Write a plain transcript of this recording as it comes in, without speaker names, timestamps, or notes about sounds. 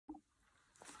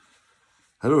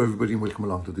Hello everybody and welcome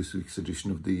along to this week's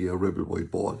edition of the Rebel Wide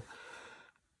Ball.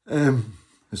 I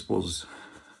suppose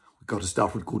we've got to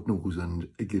start with good news, and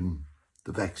again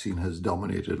the vaccine has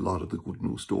dominated a lot of the good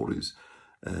news stories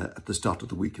at the start of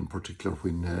the week, in particular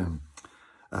when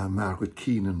Margaret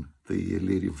Keenan, the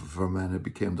lady from Fermanagh,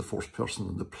 became the first person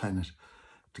on the planet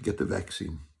to get the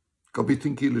vaccine. Got me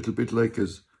thinking a little bit like,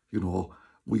 as you know,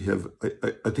 we have,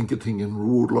 I think, a thing in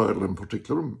rural Ireland in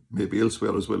particular, maybe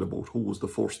elsewhere as well, about who was the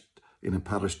first in a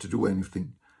parish to do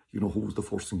anything. You know, who was the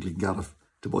first in Glengariff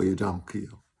to buy a donkey,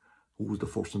 or who was the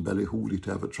first in Ballyhooly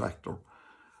to have a tractor,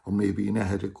 or maybe in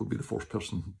Ahead it could be the first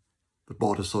person that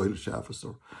bought a silage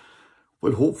harvester.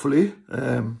 Well, hopefully,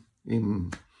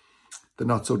 in the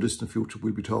not so distant future,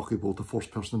 we'll be talking about the first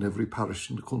person in every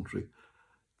parish in the country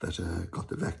that got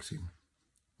the vaccine.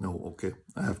 Now, okay,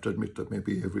 I have to admit that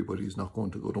maybe everybody's not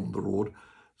going to go down the road.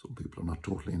 Some people are not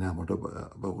totally enamoured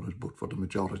about it, but for the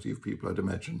majority of people, I'd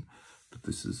imagine that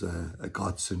this is a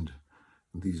godsend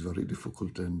in these very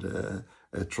difficult and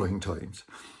trying times.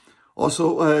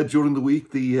 Also, during the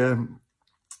week, the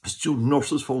student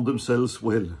nurses found themselves,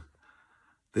 well,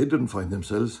 they didn't find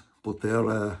themselves, but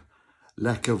their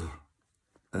lack of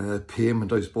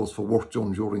payment, I suppose, for work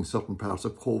done during certain parts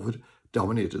of COVID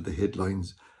dominated the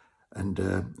headlines. And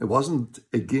it wasn't,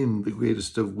 again, the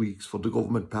greatest of weeks for the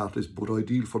government parties, but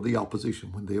ideal for the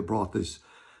opposition when they brought this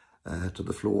to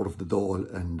the floor of the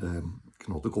Dáil. And,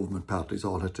 you know, the government parties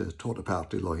all had to toe the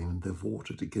party line, and they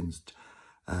voted against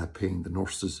paying the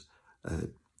nurses,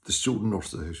 the student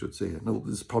nurses, I should say. Now,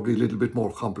 this is probably a little bit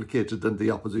more complicated than the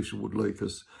opposition would like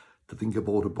us to think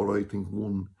about it, but I think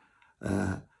one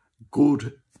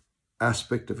good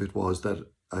aspect of it was that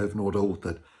I have no doubt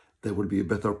that there will be a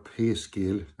better pay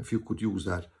scale, if you could use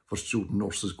that, for student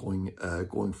nurses going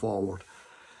forward.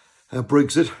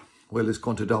 Brexit, well, it's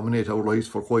going to dominate our lives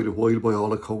for quite a while by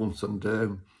all accounts, and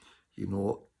you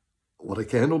know, what I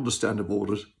can understand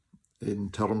about it in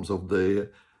terms of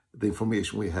the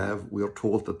information we have, we are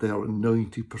told that there are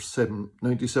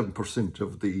 97%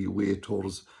 of the way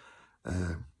towards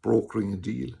brokering a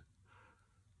deal.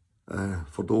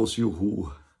 For those of you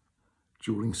who,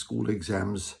 during school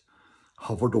exams,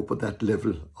 hovered up at that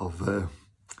level of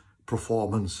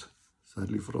performance,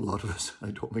 sadly for a lot of us,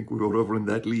 I don't think we were ever in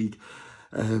that league.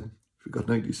 If you got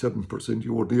 97%,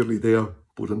 you were nearly there,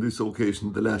 but on this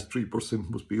occasion, the last 3%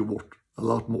 must be worth a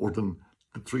lot more than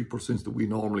the 3% that we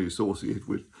normally associate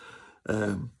with.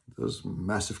 There's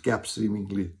massive gaps,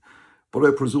 seemingly. But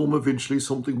I presume eventually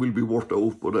something will be worked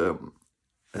out. But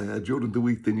during the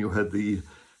week, then you had the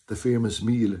famous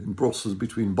meal in Brussels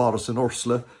between Boris and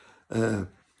Ursula.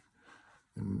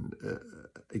 And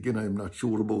again, I'm not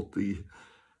sure about the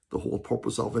whole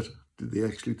purpose of it. Did they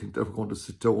actually think they were going to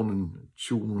sit down and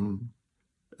chew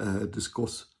and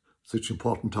discuss such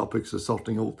important topics as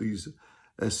sorting out these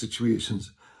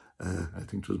situations? I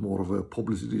think it was more of a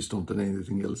publicity stunt than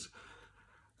anything else.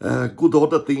 Good though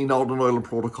that the Northern Ireland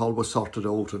Protocol was sorted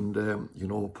out, and you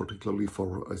know, particularly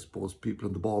for, I suppose, people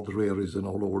in the border areas and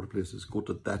all over the place, it's good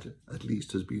that that at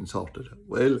least has been sorted.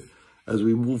 Well, as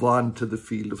we move on to the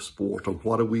field of sport, and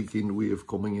what a weekend we have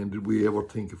coming in. Did we ever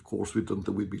think, of course we didn't,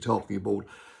 that we'd be talking about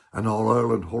an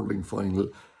All-Ireland hurling final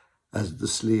as the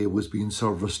sleigh was being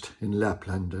serviced in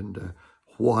Lapland, and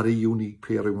what a unique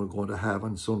pairing we're going to have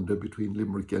on Sunday between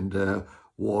Limerick and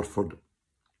Waterford.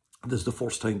 This is the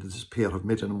first time that this pair have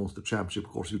met in a Munster Championship.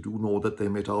 Of course, you do know that they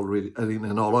met already, in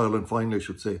an All-Ireland final, I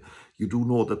should say. You do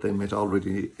know that they met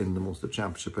already in the Munster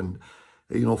Championship, and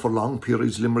you know, for long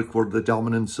periods, Limerick were the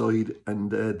dominant side,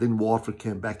 and then Waterford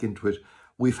came back into it.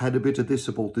 We've had a bit of this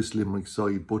about this Limerick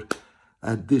side, but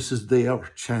this is their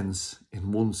chance,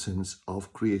 in one sense,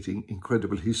 of creating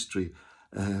incredible history.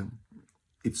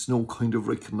 It's now kind of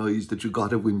recognised that you got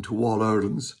to win two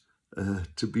All-Irelands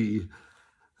to be,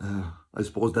 I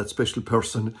suppose, that special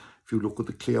person. If you look at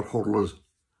the Clare hurlers,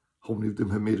 how many of them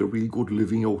have made a real good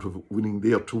living out of winning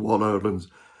their two All-Irelands?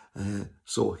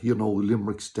 So here now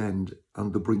Limerick stand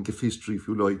on the brink of history, if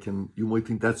you like, and you might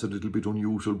think that's a little bit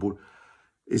unusual, but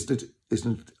isn't it,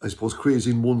 I suppose,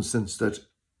 crazy in one sense that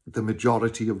the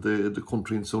majority of the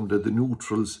country and Sunday, the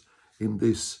neutrals in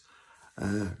this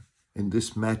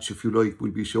match, if you like,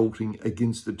 will be shouting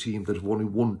against the team that have only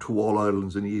won two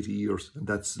All-Irelands in 80 years, and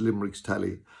that's Limerick's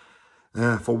tally.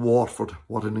 For Waterford,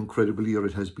 what an incredible year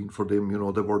it has been for them. You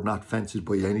know, they were not fancied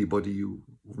by anybody. You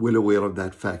well aware of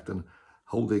that fact, and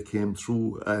how they came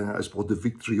through. I suppose the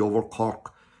victory over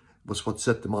Cork was what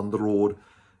set them on the road.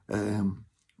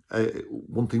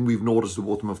 One thing we've noticed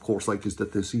about them, of course, like, is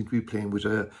that they seem to be playing with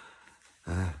a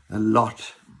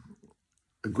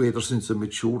greater sense of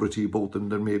maturity about them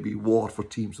than maybe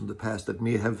Waterford teams in the past that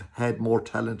may have had more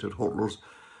talented hurlers.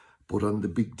 But on the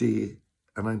big day,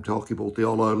 and I'm talking about the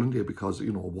All-Ireland day, because,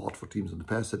 you know, Waterford teams in the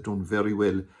past have done very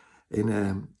well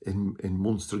in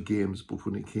Munster games, but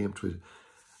when it came to it,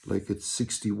 like, it's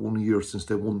 61 years since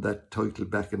they won that title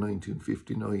back in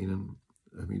 1959, and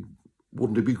I mean,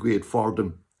 wouldn't it be great for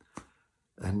them?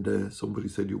 And somebody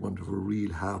said you want to have a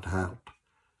real hard heart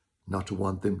not to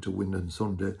want them to win on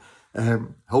Sunday.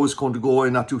 How it's going to go,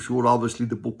 I'm not too sure. Obviously,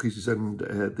 the bookies and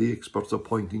the experts are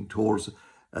pointing towards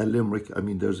Limerick. I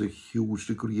mean, there's a huge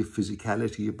degree of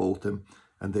physicality about them,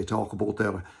 and they talk about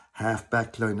their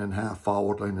half-back line and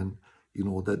half-forward line, and, you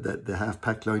know, the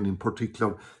half-back line in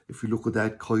particular. If you look at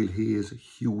that, Kyle Hayes, a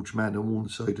huge man on one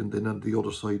side, and then on the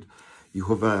other side, you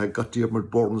have got Dermot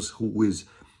Burns, who is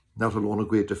not alone a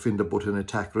great defender, but an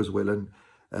attacker as well, and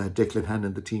Declan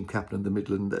Hannon, the team captain in the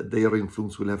middle, and their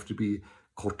influence will have to be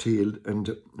curtailed.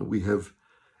 And we have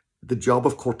the job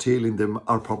of curtailing them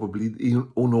are probably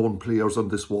unknown players on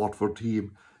this Waterford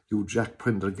team. You Jack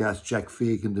Prendergast, Jack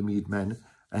Fagan, the Mead man,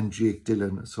 and Jake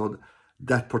Dillon. So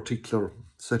that particular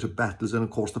set of battles, and of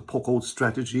course the puck out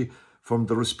strategy from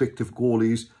the respective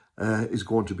goalies is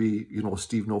going to be, you know,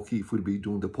 Stephen O'Keefe will be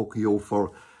doing the pucky out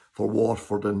for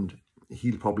Waterford, and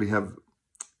he'll probably have,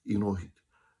 you know,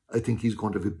 I think he's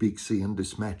going to have a big say in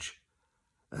this match.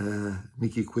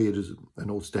 Nicky Quaid is an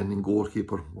outstanding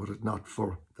goalkeeper, were it not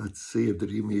for that save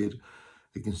that he made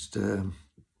against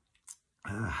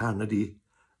Harnedy,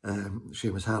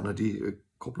 Seamus Harnedy, a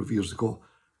couple of years ago.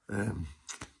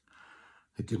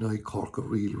 It denied Cork a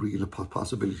real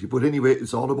possibility. But anyway,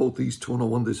 it's all about these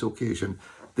 2-0 on this occasion.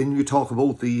 Then you talk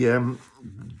about the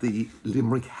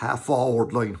Limerick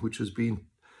half-forward line, which has been,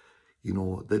 you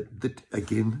know, that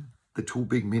again, the two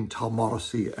big men, Tom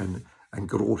Morrissey and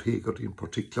Gearóid Hegarty in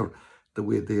particular, the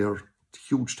way they are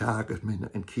huge target men,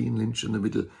 and Cian Lynch in the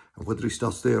middle, and whether he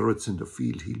starts there or it's in the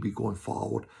field, he'll be going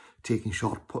forward, taking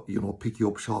short, you know, picking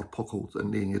up short puck outs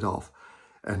and laying it off.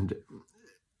 And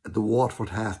the Waterford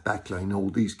half-back line, now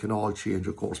these can all change,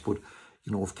 of course, but,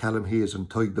 you know, if Callum Hayes and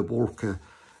Tadhg de Búrca,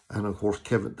 and of course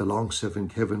the long seven,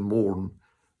 Kevin Moran,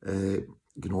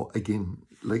 you know, again,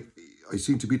 like, I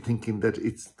seem to be thinking that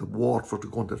it's the Waterford are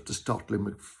going to have to stop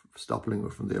Limerick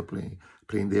from their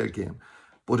playing their game.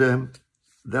 But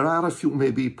there are a few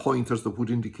maybe pointers that would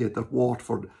indicate that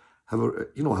Waterford have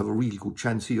a real good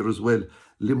chance here as well.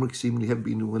 Limerick seemingly have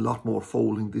been doing a lot more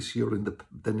fouling this year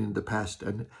than in the past,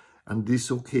 and on this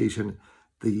occasion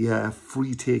the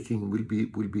free taking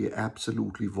will be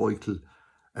absolutely vital.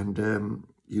 And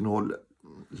you know,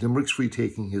 Limerick's free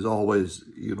taking is always,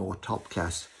 you know, top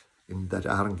class, in that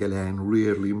Aaron Gillane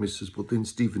rarely misses. But then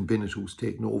Stephen Bennett, who's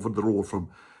taken over the role from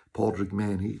Padraig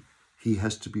Mann, he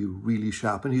has to be really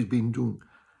sharp, and he's been doing,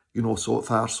 you know, so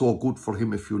far so good for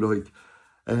him, if you like.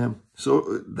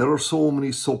 So there are so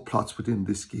many subplots within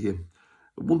this game.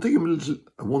 One thing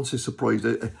I won't say surprised,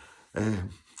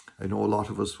 I know a lot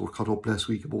of us were caught up last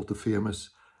week about the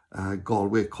famous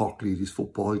Galway Cork Ladies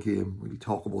football game. We'll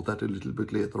talk about that a little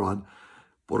bit later on.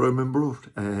 But I remember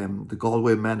the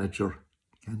Galway manager,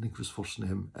 I can't think of his first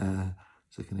name,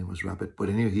 second name was Rabbit, but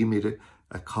anyway, he made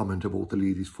a comment about the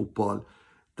ladies football,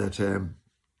 that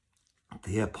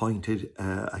they appointed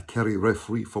a Kerry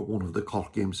referee for one of the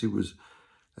Cork games. He was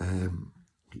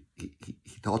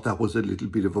he thought that was a little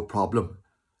bit of a problem.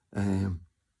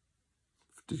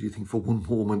 Did you think for one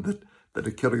moment that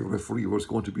a Kerry referee was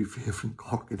going to be favouring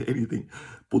Cork in anything?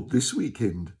 But this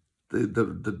weekend,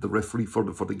 the referee for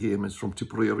the game is from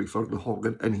Tipperary, Fergal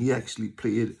Horgan, and he actually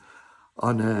played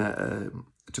on a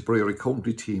Tipperary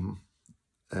county team,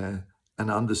 and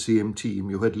on the same team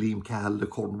you had Liam Cahill, the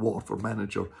current Waterford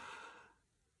manager.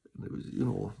 And it was, you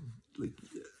know, like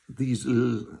these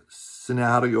little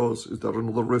scenarios. Is there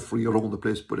another referee around the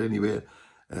place? But anyway,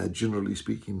 generally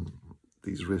speaking,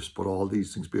 these refs put all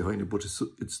these things behind it, but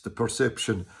it's the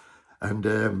perception. And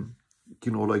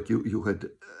you know, like you had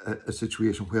a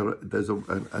situation where there's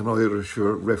an Irish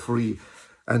referee,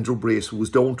 Andrew Brace, who was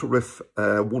down to ref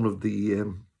one of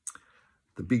the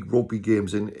big rugby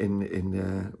games in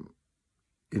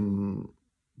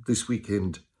this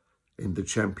weekend in the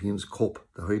Champions Cup,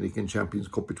 the Heineken Champions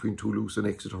Cup between Toulouse and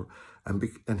Exeter, and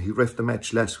he reffed the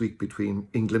match last week between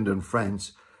England and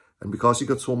France. And because he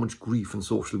got so much grief on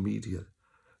social media,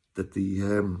 that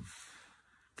the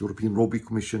European Rugby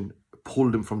Commission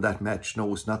pulled him from that match.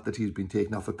 No, it's not that he's been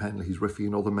taken off a panel. He's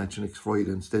refereeing another match next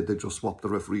Friday. Instead, they just swapped the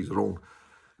referees around.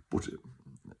 But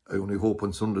I only hope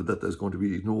on Sunday that there's going to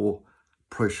be no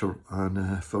pressure on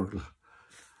Fergal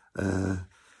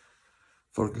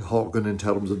Horgan in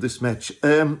terms of this match.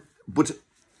 But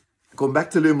going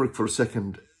back to Limerick for a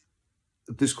second,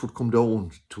 this could come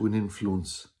down to an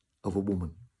influence of a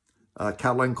woman.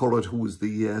 Caroline Currett, who is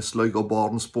the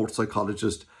Sligo-born sports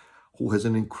psychologist, who has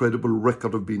an incredible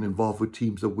record of being involved with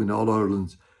teams that win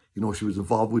All-Irelands. You know, she was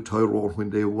involved with Tyrone when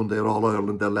they won their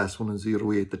All-Ireland, their last one in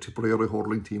 08, the Tipperary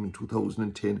hurling team in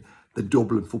 2010, the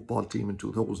Dublin football team in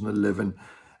 2011,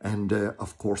 and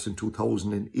of course in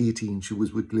 2018 she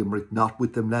was with Limerick, not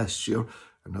with them last year.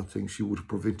 I'm not saying she would have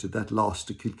prevented that loss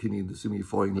to Kilkenny in the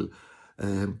semi-final,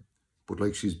 but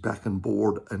like, she's back on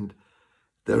board, and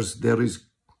there is,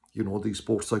 you know, these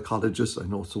sports psychologists, I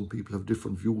know some people have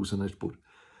different views on it, but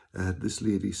this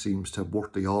lady seems to have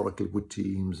worked the oracle with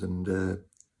teams, and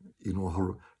you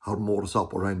know, her modus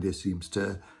operandi seems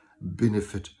to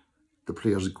benefit the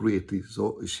players greatly,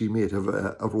 so she may have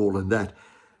a role in that.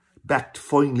 Back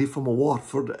finally from a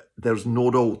Waterford, there's no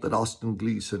doubt that Austin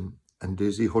Gleeson and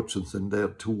Daisy Hutchinson, their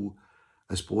two,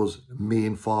 I suppose,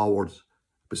 main forwards,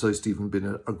 besides Stephen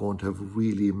Bennett, are going to have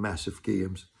really massive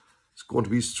games. It's going to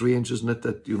be strange, isn't it,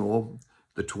 that, you know,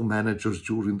 the two managers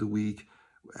during the week,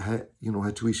 you know,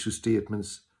 had to issue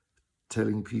statements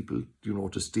telling people, you know,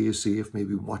 to stay safe,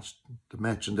 maybe watch the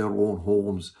match in their own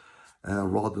homes,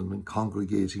 rather than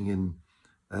congregating in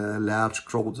large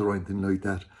crowds or anything like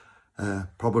that.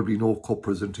 Probably no cup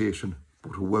presentation,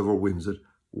 but whoever wins it,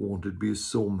 won't it be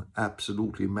some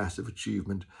absolutely massive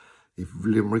achievement? If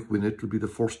Limerick win it, it'll be the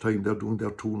first time they're doing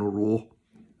their two in a row.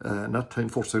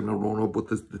 First time in a row, no, but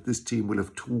this team will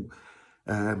have two.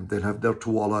 They'll have their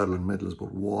two All-Ireland medals,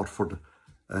 but Waterford,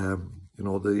 you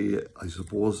know, I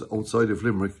suppose outside of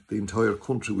Limerick, the entire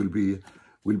country will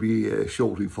be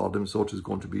shouting for them. So it is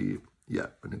going to be, yeah,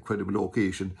 an incredible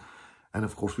occasion. And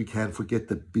of course, we can't forget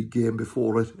the big game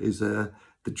before it is the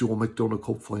Joe McDonagh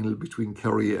Cup final between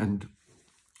Kerry and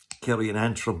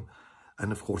Antrim.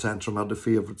 And of course, Antrim are the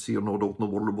favourites here, no doubt in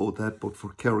the world about that. But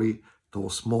for Kerry,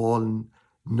 those small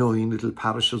 9 little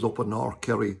parishes up in North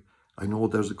Kerry, I know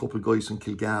there's a couple of guys in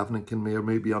Kilgavin and Kinmare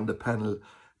maybe on the panel,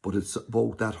 but it's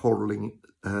about that hurling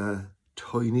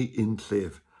tiny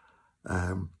enclave.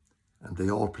 And they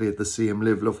all play at the same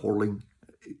level of hurling.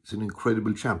 It's an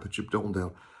incredible championship down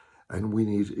there. And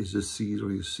winning it is a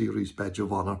serious badge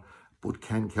of honour. But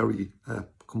can Kerry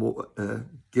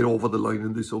get over the line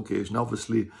on this occasion?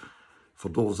 Obviously, for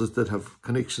those that have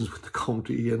connections with the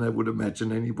county, and I would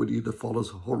imagine anybody that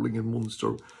follows hurling in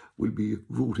Munster will be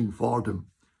rooting for them.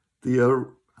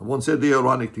 I won't say the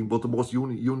ironic thing, but the most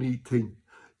unique thing,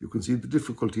 you can see the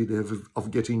difficulty they have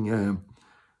of getting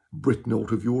Britain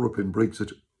out of Europe in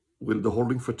Brexit. Will the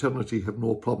hurling fraternity have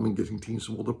no problem in getting teams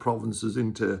from other provinces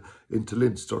into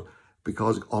Leinster?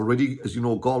 Because already, as you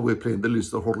know, Galway playing the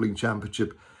Leinster Hurling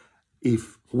Championship.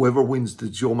 If whoever wins the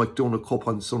Joe McDonagh Cup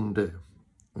on Sunday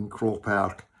in Croke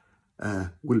Park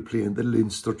will play in the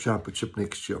Leinster Championship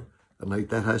next year. And like,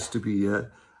 that has to be a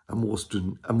most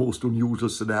unusual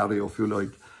scenario, if you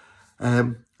like.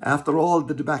 After all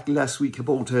the debacle last week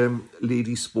about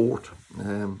ladies sport,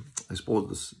 I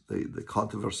suppose the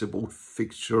controversy about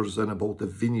fixtures and about the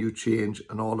venue change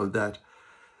and all of that,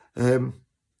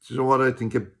 you know what, I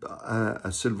think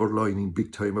a silver lining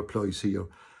big time applies here,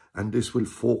 and this will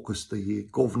focus the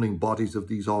governing bodies of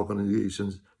these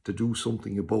organisations to do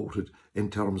something about it in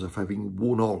terms of having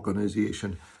one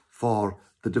organisation for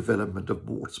the development of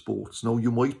both sports. Now,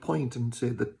 you might point and say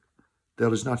that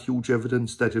there is not huge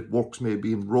evidence that it works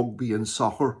maybe in rugby and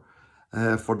soccer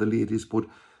for the ladies, but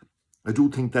I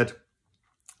do think that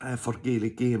for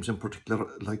Gaelic games in particular,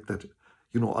 like that,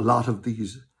 you know, a lot of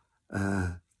these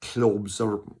clubs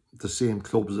are the same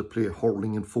clubs that play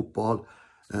hurling and football,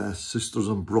 sisters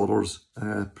and brothers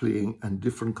playing, and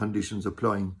different conditions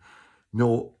applying.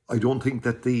 No, I don't think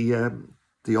that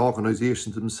the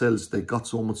organisations themselves, they got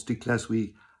so much stick last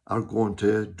week, are going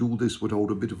to do this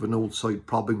without a bit of an outside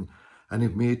problem, and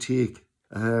it may take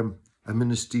a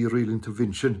ministerial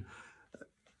intervention.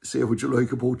 Say what you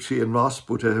like about Shane Ross,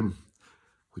 but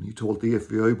when you told the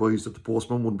FBI boys that the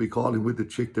postman wouldn't be calling with the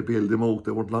check to bail them out,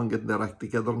 they weren't long getting their act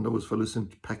together, and there was fellas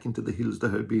packing to the hills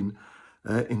that had been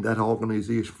in that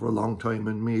organisation for a long time,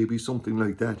 and maybe something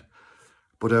like that.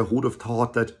 But I would have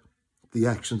thought that the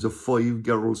actions of 5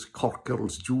 girls, Cork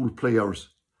girls, dual players,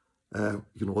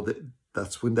 you know,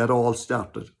 that's when that all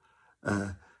started.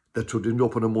 That should end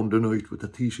up on a Monday night with the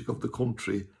Taoiseach of the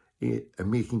country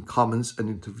making comments and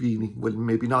intervening. Well,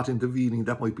 maybe not intervening,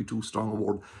 that might be too strong a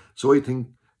word. So I think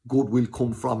good will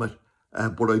come from it,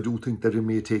 but I do think that it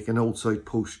may take an outside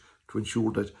push to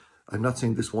ensure that, I'm not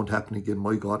saying this won't happen again,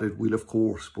 my God, it will of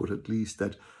course, but at least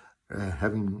that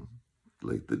having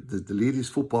like the ladies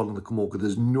football and the Camoga,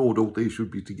 there's no doubt they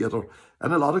should be together.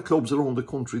 And a lot of clubs around the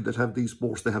country that have these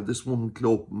sports, they have this one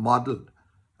club model,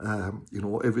 you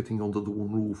know, everything under the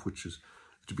one roof, which is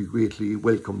to be greatly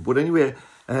welcomed. But anyway,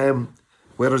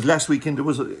 when Whereas last weekend it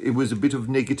was a bit of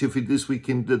negativity. This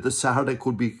weekend the Saturday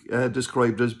could be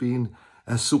described as being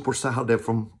a super Saturday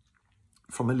from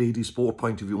a ladies' sport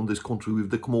point of view in this country. We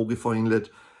have the Camogie final at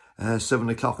 7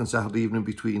 o'clock on Saturday evening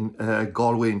between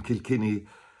Galway and Kilkenny.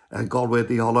 Galway,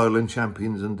 the All-Ireland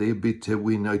champions, and they bid to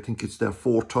win. I think it's their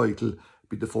 4th title. It'd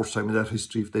be the first time in their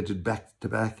history if they did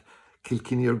back-to-back.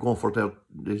 Kilkenny are going for their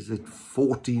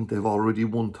 14th. They've already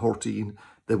won 13.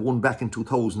 They won back in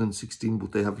 2016,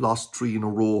 but they have lost 3 in a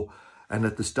row. And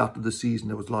at the start of the season,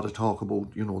 there was a lot of talk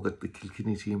about, you know, that the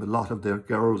Kilkenny team, a lot of their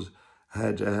girls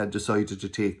had decided to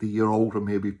take the year out and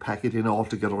maybe pack it in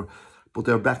altogether. But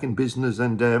they're back in business,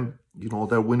 and, you know,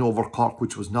 their win over Cork,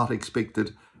 which was not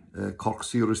expected. Cork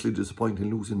seriously disappointing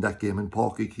losing that game in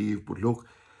Páirc Uí Chaoimh. But look,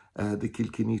 the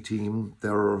Kilkenny team,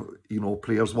 their, you know,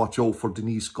 players watch out for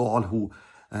Denise Gall, who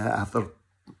after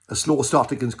a slow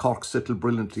start against Cork settled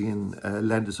brilliantly and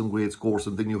landed some great scores.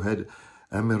 And then you had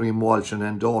Miriam Walsh and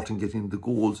Anne Dalton getting the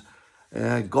goals.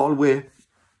 Galway,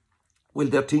 well,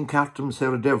 their team captain,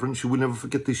 Sarah Devlin, she will never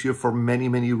forget this year for many,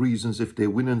 many reasons. If they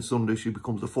win on Sunday, she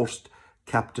becomes the first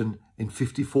captain in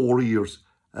 54 years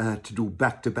to do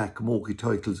back-to-back Camogie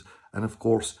titles. And of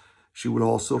course, she will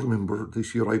also remember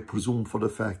this year, I presume, for the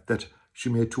fact that she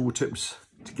made 2 attempts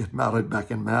to get married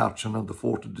back in March and on the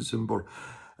 4th of December.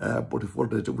 But if we're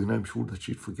there to win, I'm sure that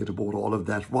she'd forget about all of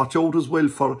that. Watch out as well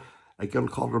for a girl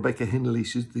called Rebecca Hennelly.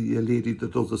 She's the lady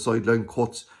that does the sideline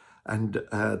cuts. And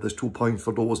there's 2 points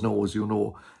for those now, as you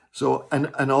know. So,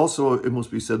 and also, it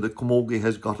must be said that Camogie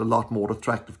has got a lot more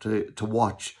attractive to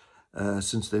watch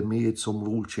since they made some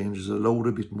rule changes, allowed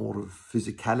a bit more of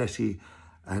physicality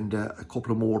and a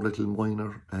couple of more little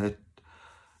minor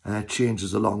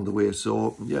changes along the way.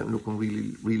 So, yeah,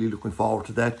 really looking forward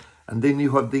to that. And then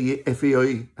you have the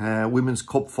FAI Women's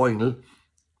Cup final.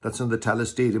 That's in the Tallaght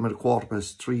Stadium at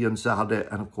 3:15 on Saturday.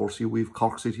 And of course, here we have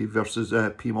Cork City versus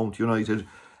Peamount United.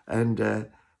 And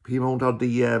Peamount are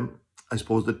the, I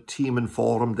suppose, the team in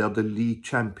form. They're the league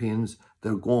champions.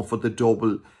 They're going for the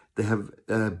double. They have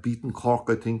beaten Cork,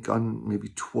 I think, on maybe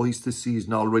twice this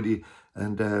season already.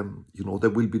 And, you know, they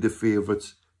will be the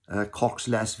favourites. Cork's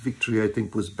last victory, I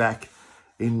think, was back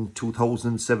in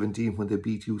 2017 when they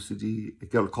beat UCD. A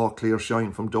girl called Claire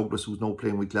Shine from Douglas, who's now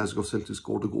playing with Glasgow Celtic,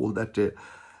 scored a goal that day.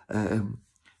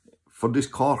 For this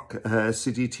Cork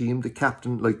City team, the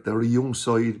captain, like, they're a young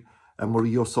side. And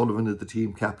Marie O'Sullivan is the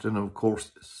team captain. And of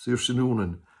course, Saoirse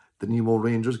Noonan, the Nemo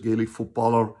Rangers Gaelic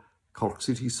footballer, Cork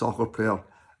City soccer player,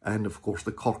 and of course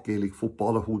the Cork Gaelic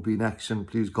footballer who will be in action,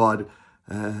 please God,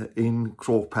 in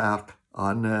Croke Park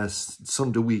on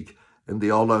Sunday week in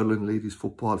the All-Ireland Ladies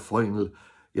Football Final.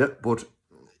 Yeah, but,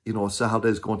 you know, Saturday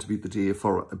is going to be the day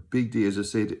for a big day, as I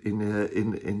said,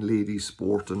 in ladies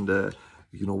sport. And,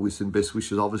 you know, we send best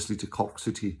wishes, obviously, to Cork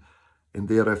City in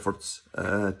their efforts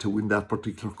to win that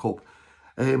particular cup.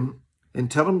 In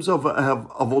terms of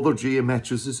other GA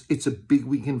matches, it's a big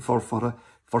weekend for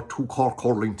 2 Cork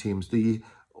hurling teams. The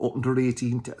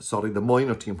the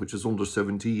minor team, which is under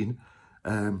 17,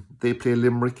 they play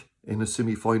Limerick in a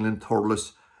semi-final in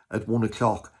Thurles at 1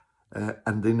 o'clock.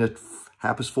 And then at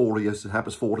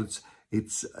 4:30,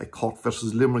 it's Cork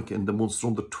versus Limerick in the Munster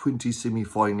under 20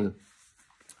 semi-final.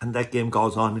 And that game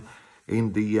goes on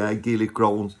in the Gaelic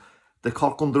grounds. The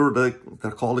Cork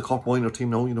they're called the Cork minor team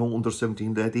now, you know, under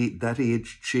 17. That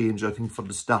age change, I think, for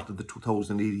the start of the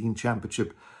 2018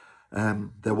 championship.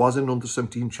 There was an under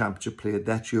 17 championship played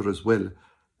that year as well.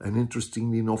 And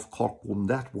interestingly enough, Cork won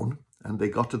that one. And they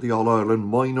got to the All-Ireland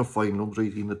minor final under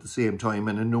 18 at the same time.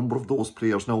 And a number of those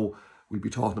players now, we'll be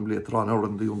talking later on, are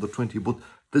in the under 20. But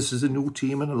this is a new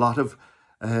team, and a lot of,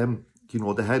 you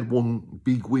know, they had one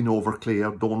big win over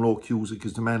Clare. Donloe Cusack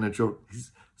is the manager.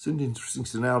 It's an interesting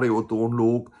scenario with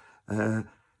Donloe.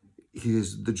 He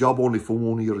is the job only for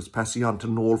 1 year. Is passing on to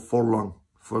Noel Furlong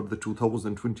for the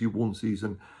 2021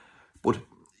 season. But,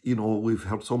 you know, we've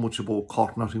heard so much about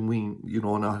Cork not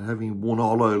having won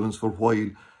All-Irelands for a while.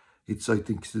 It's, I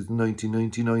think, since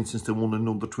 1999 since they won an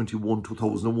under 21,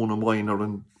 2001 a minor,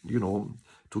 and, you know,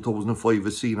 2005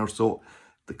 a senior. So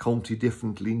the county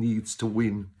definitely needs to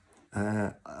win.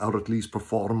 Or at least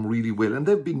perform really well. And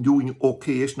they've been doing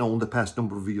okay-ish now in the past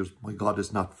number of years. My God,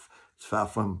 it's far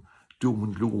from doom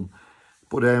and gloom.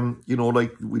 But, you know,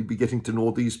 like, we'll be getting to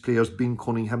know these players. Ben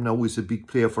Cunningham now is a big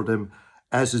player for them,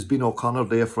 as has been O'Connor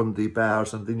there from the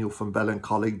Bars, and then you from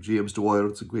Ballincollig, James Dwyer,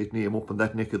 it's a great name up in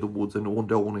that neck of the woods, and Owen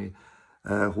Downey,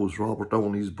 who's Robert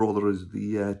Downey's brother, is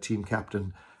the team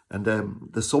captain. And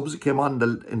the subs that came on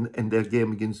in their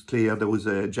game against Clare, there was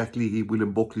Jack Leahy,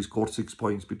 William Buckley scored 6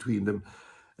 points between them.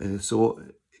 So,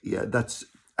 yeah,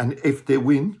 and if they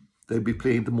win, they'll be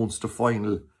playing the Munster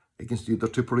final against either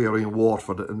Tipperary and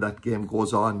Waterford, and that game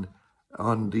goes on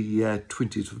the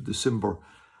 20th of December.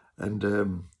 And,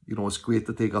 you know, it's great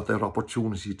that they got their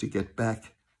opportunity to get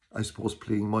back, I suppose,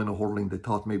 playing minor hurling. They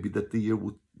thought maybe that the year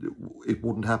it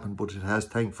wouldn't happen, but it has,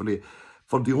 thankfully,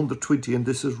 for the under-20. And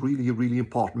this is really a really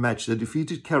important match. They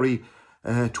defeated Kerry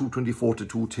 224 to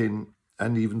 210.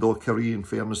 And even though Kerry, in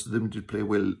fairness to them, did play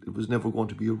well, it was never going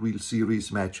to be a real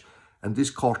serious match. And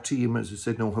this Cork team, as I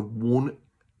said, now have won.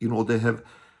 You know, they have,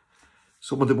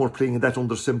 some of them were playing in that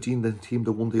under-17 the team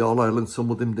that won the All-Ireland. Some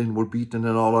of them then were beaten in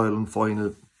an All-Ireland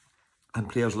final. And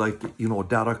players like, you know,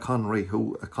 Dara Connery,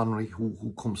 who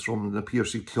comes from the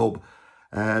Piercy club.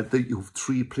 You have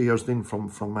 3 players then from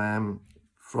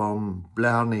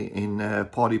Blarney in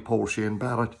Paddy Power, Shane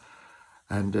Barrett,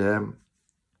 and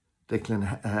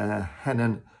Declan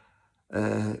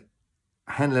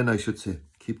Hanlon, I should say.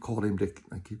 I keep calling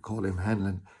him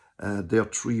Hanlon. They're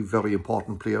 3 very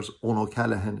important players. Conor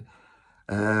O'Callaghan,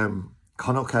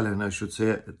 I should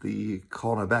say, the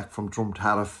cornerback from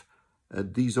Drumtariff.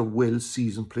 These are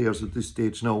well-seasoned players at this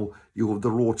stage now. You have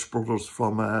the Roach brothers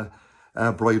from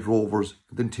Bride Rovers,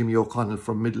 then Timmy O'Connell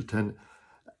from Middleton.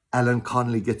 Alan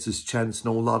Connolly gets his chance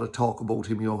now. A lot of talk about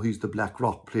him. You know, he's the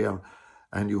Blackrock player.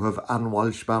 And you have Anne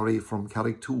Walsh-Barry from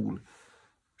Carricktool.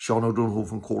 Sean O'Donoghue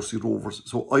from Courcey Rovers.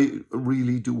 So I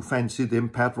really do fancy them.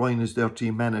 Pat Ryan is their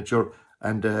team manager.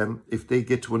 And if they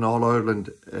get to an All-Ireland,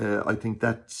 I think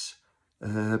that's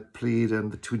played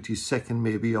on the 22nd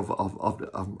maybe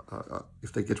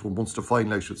if they get to a Munster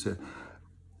final, I should say.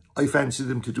 I fancy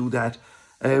them to do that.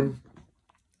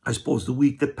 I suppose the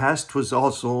week that passed was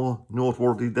also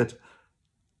noteworthy that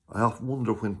I often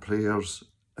wonder when players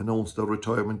announce their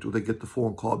retirement, do they get the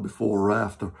phone call before or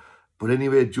after? But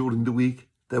anyway, during the week,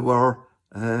 there were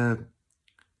a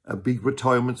big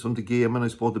retirements from the game, and I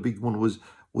suppose the big one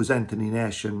was Anthony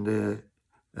Nash and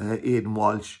Aidan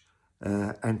Walsh.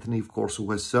 Anthony, of course,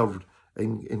 who has served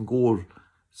in goal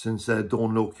since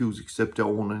Donlow Cusick stepped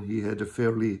down, and he had a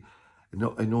fairly,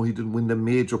 I know he didn't win the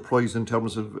major prize in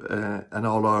terms of an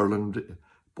All-Ireland,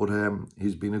 but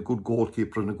he's been a good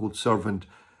goalkeeper and a good servant.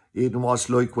 Aidan Walsh,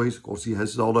 likewise, of course, he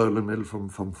has his All-Ireland medal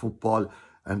from football.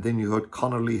 And then you heard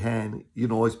Conor Lehan. You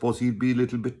know, I suppose he'd be a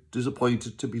little bit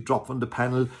disappointed to be dropped from the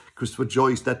panel. Christopher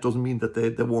Joyce, that doesn't mean that they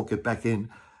won't get back in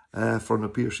for an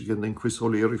appearance again. Then Chris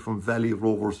O'Leary from Valley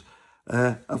Rovers.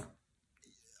 I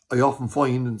often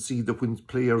find and see that when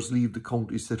players leave the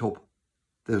county set up,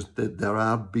 there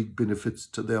are big benefits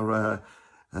to their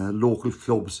local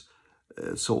clubs.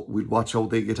 So we'll watch how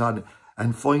they get on.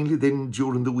 And finally, then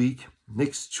during the week,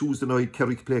 next Tuesday night,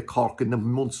 Kerry play Cork in the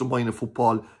Munster Minor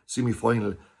Football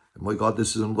semi-final. And my God,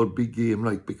 this is another big game,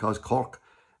 like, because Cork,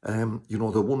 you know,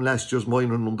 they won last year's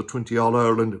minor and under-20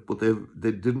 All-Ireland, but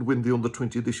they didn't win the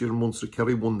under-20 this year in Munster.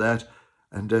 Kerry won that.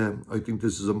 And I think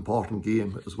this is an important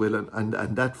game as well.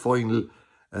 And that final,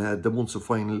 the Munster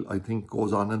final, I think,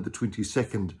 goes on the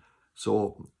 22nd.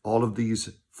 So all of these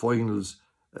finals,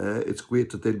 it's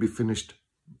great that they'll be finished,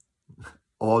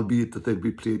 albeit that they'll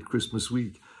be played Christmas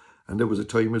week. And there was a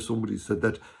time where somebody said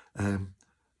that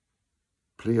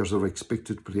players are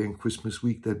expected to play on Christmas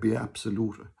week. There'd be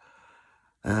absolute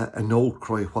an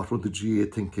outcry. What were the GA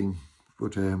thinking?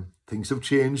 But things have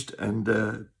changed, and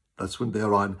that's when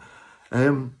they're on.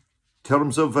 In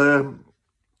terms of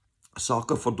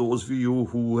soccer, for those of you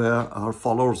who are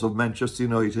followers of Manchester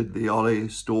United, the Ole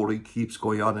story keeps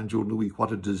going on, and during the week,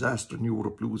 what a disaster in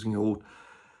Europe, losing out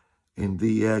in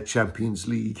the Champions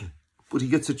League. But he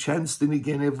gets a chance then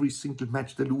again every single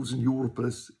match they lose in Europe,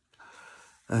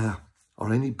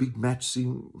 or any big match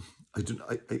scene.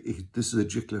 This is a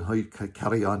Jekyll and Hyde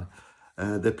carry on.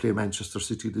 They play Manchester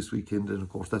City this weekend, and of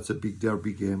course that's a big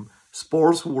derby game.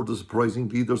 Spurs, who were the surprising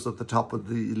leaders at the top of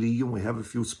the league, and we have a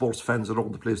few sports fans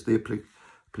around the place. They play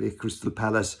Crystal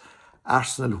Palace.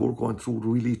 Arsenal, who are going through a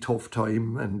really tough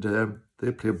time, and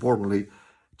they play Burnley.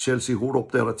 Chelsea, who are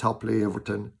up there at top, play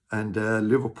Everton. And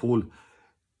Liverpool,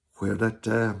 where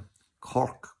that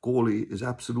Cork goalie is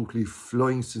absolutely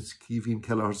flying since Kevin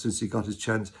Kelleher, since he got his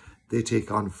chance. They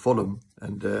take on Fulham,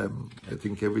 and I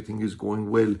think everything is going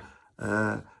well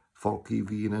for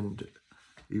Kevin. And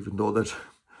even though that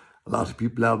a lot of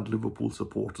people aren't Liverpool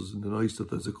supporters, and nice that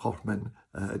there's a Corkman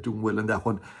doing well in that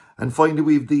one. And finally,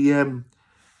 we have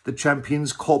the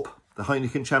Champions Cup, the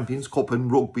Heineken Champions Cup in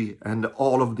rugby, and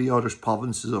all of the Irish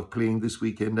provinces are playing this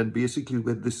weekend. And basically,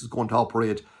 this is going to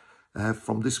operate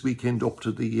from this weekend up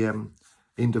to the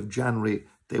end of January.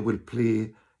 They will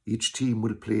play, each team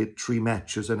will play 3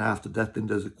 matches, and after that, then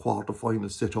there's a quarter-final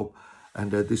set up.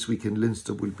 And this weekend,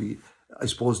 Leinster will be, I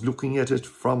suppose, looking at it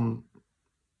from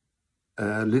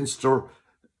Leinster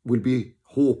will be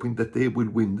hoping that they will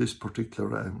win this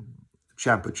particular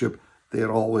championship.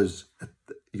 They're always,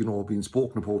 being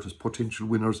spoken about as potential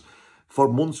winners. For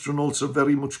Munster and Ulster,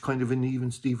 very much kind of an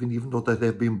even Stephen, even though that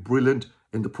they've been brilliant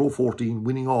in the Pro 14,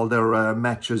 winning all their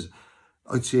matches.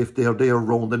 I'd say if they're there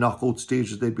around the knockout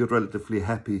stages, they'd be relatively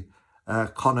happy.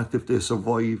 Connacht, if they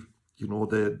survive,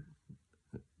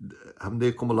 haven't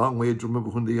they come a long way? Do you remember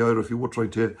when the Irish, you were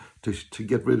trying to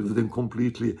get rid of them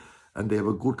completely, and they have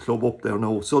a good club up there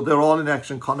now. So they're all in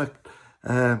action. Connacht,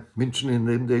 mentioning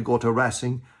them, they go to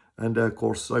Racing, and of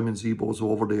course Simon Zebo's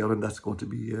over there, and that's going to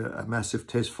be a massive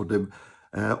test for them.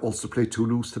 Also play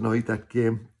Toulouse tonight, that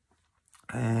game.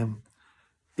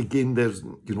 Again, there's,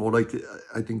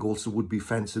 I think also would be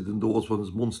fancied in those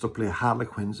ones. Munster play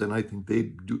Harlequins, and I think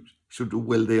they should do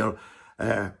well there.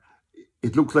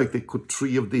 It looked like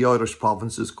three of the Irish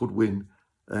provinces could win.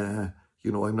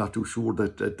 I'm not too sure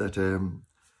that the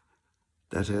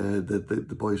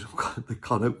boys from the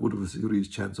Connacht would have a serious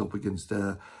chance up against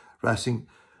Racing.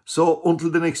 So until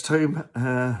the next time,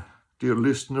 dear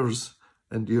listeners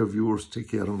and dear viewers, take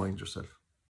care and mind yourself.